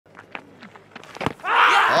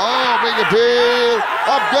big appeal.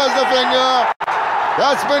 Up goes the finger.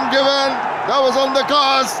 That's been given. That was on the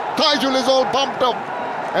cards. Taijul is all pumped up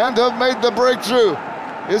and have made the breakthrough.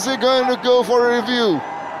 Is he going to go for a review?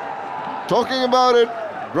 Talking about it,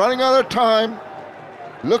 running out of time.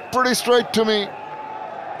 Looked pretty straight to me.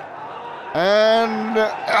 And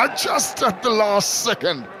just at the last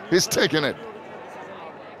second, he's taken it.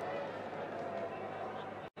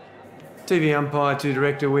 TV umpire to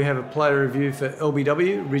director, we have a player review for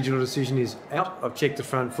LBW. Original decision is out. I've checked the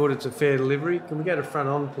front foot. It's a fair delivery. Can we go to front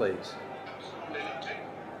on, please?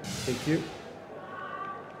 Thank you.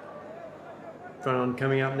 Front on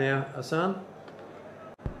coming up now, Hassan.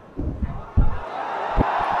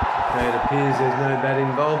 Okay, it appears there's no bat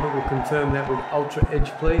involved, but we'll confirm that with ultra edge,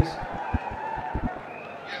 please.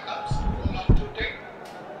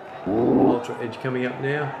 Ultra edge coming up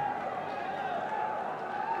now.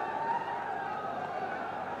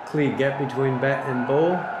 Clear gap between bat and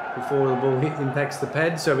ball before the ball impacts the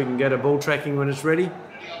pad, so we can go to ball tracking when it's ready.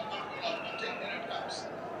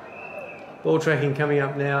 Ball tracking coming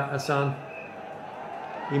up now, Hassan.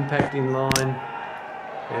 Impact in line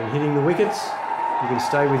and hitting the wickets. You can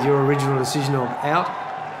stay with your original decision of out.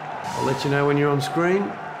 I'll let you know when you're on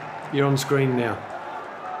screen. You're on screen now.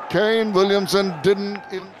 Kane Williamson didn't...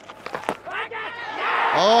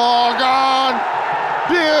 Oh, gone!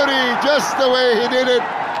 Beauty, just the way he did it.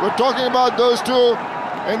 We're talking about those two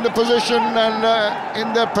in the position and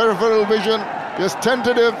in their peripheral vision. Just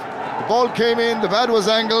tentative. The ball came in, the bat was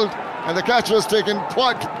angled, and the catch was taken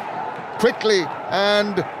quite quickly,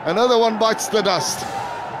 and another one bites the dust.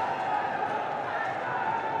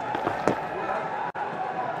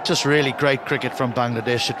 Just really great cricket from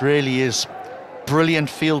Bangladesh. It really is. Brilliant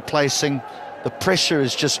field placing. The pressure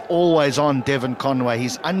is just always on Devon Conway.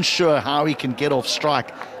 He's unsure how he can get off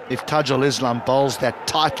strike if Taijul Islam bowls that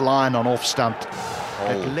tight line on off stump.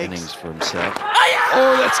 Whole innings for himself.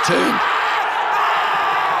 Oh, that's turned.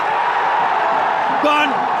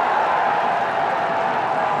 Gone.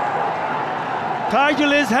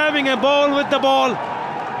 Taijul is having a ball with the ball.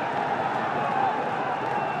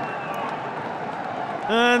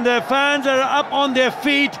 And the fans are up on their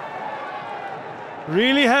feet,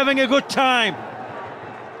 really having a good time.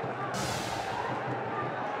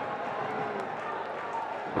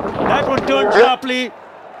 That one turned sharply,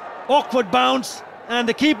 awkward bounce, and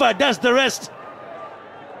the keeper does the rest.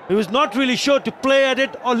 He was not really sure to play at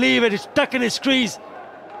it or leave it. It's stuck in his crease.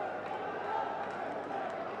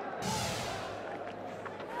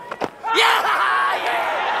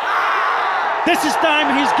 This is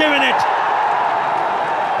time he's given it.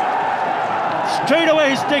 Straight away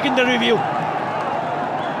he's taken the review.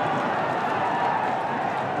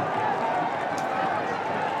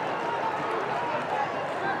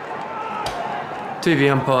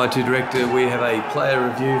 TV umpire to director, we have a player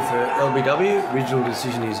review for LBW. Original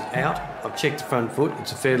decision is out. I've checked the front foot.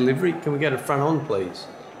 It's a fair delivery. Can we go to front on, please?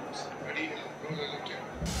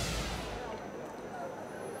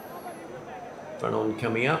 Front on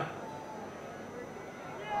coming up.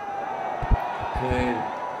 Okay,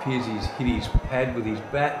 appears he's hit his pad with his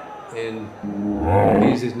bat, and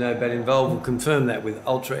appears there's no bat involved. We'll confirm that with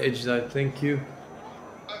ultra edge though. Thank you.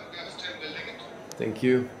 Thank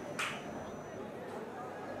you.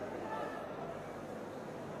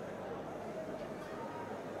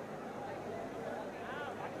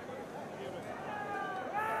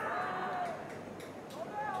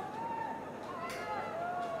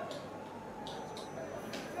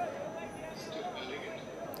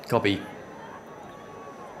 Copy.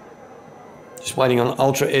 Just waiting on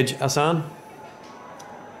ultra edge, Hassan.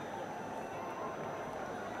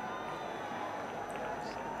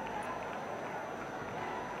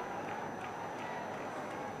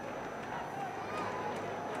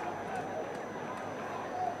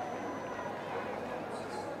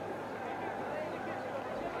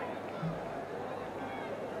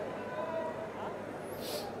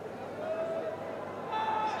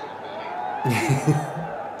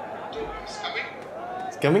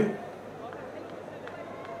 It's coming.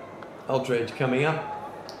 Ultra edge coming up.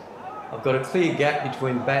 I've got a clear gap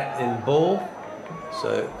between bat and ball.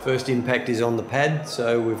 So first impact is on the pad.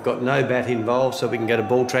 So we've got no bat involved, so we can go to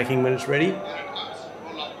ball tracking when it's ready.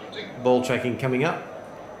 Ball tracking coming up.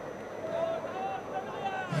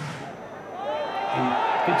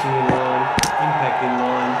 Pitching in line, impact in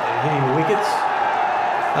line, and hitting the wickets.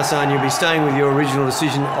 Hassan, you'll be staying with your original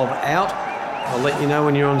decision of out. I'll let you know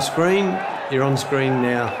when you're on screen. You're on screen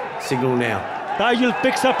now. Signal now. Taijul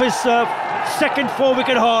picks up his second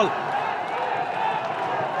 4-wicket haul.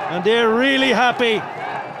 And they're really happy.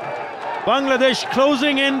 Bangladesh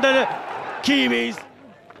closing in the Kiwis.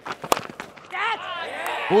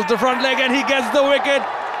 Pulls the front leg and he gets the wicket.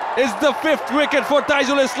 It's the 5th wicket for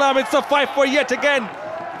Taijul Islam. It's a 5 for yet again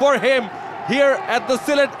for him here at the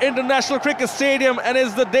Sylhet International Cricket Stadium, and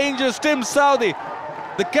is the dangerous Tim Southee,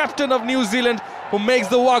 the captain of New Zealand, who makes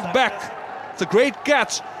the walk back. It's a great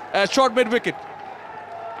catch at short mid-wicket.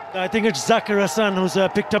 I think it's Zakir Hassan who's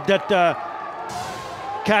picked up that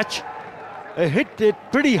catch. Hit it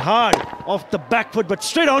pretty hard off the back foot, but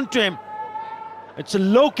straight onto him. It's a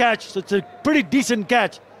low catch, so it's a pretty decent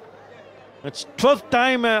catch. It's 12th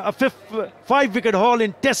time a 5-wicket haul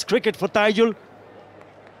in Test cricket for Taijul.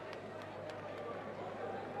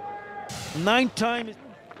 9th time.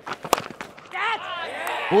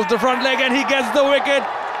 Pulls the front leg and he gets the wicket.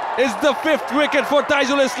 It's the 5th wicket for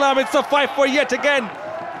Taijul Islam. It's a 5 for yet again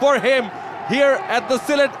for him here at the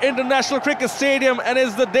Sylhet International Cricket Stadium, and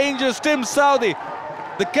is the dangerous Tim Southee,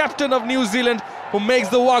 the captain of New Zealand, who makes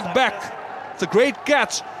the walk back. It's a great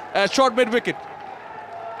catch at short mid-wicket.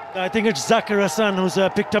 I think it's Zakir Hassan who's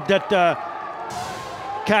picked up that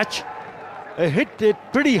catch. Hit it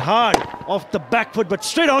pretty hard off the back foot, but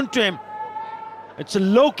straight onto him. It's a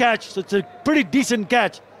low catch, so it's a pretty decent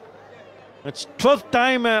catch. It's 12th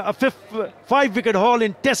time a 5-wicket haul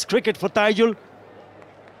in Test cricket for Taijul.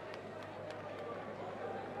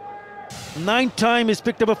 9th time he's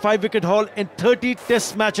picked up a 5-wicket haul in 30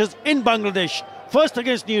 Test matches in Bangladesh. First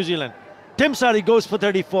against New Zealand. Tim Southee goes for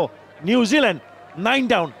 34. New Zealand 9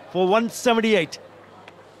 down for 178.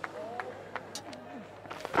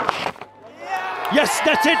 Yes,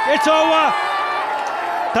 that's it. It's over.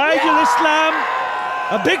 Taijul Islam,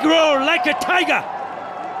 a big roar like a tiger.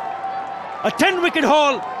 A 10-wicket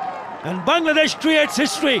haul, and Bangladesh creates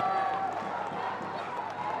history.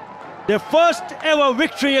 Their first ever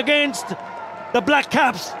victory against the Black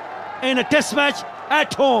Caps in a Test match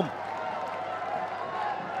at home.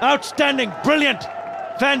 Outstanding, brilliant,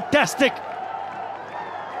 fantastic.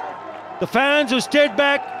 The fans who stayed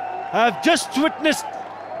back have just witnessed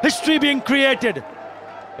history being created.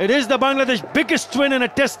 It is the Bangladesh biggest win in a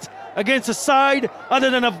Test against a side other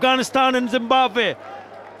than Afghanistan and Zimbabwe.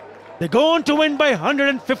 They go on to win by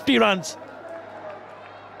 150 runs.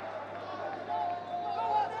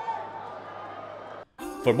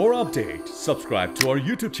 For more updates, subscribe to our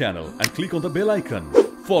YouTube channel and click on the bell icon.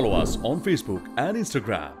 Follow us on Facebook and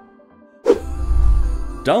Instagram.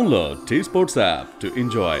 Download TSports app to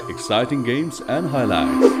enjoy exciting games and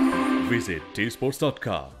highlights. Visit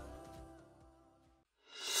tsports.com.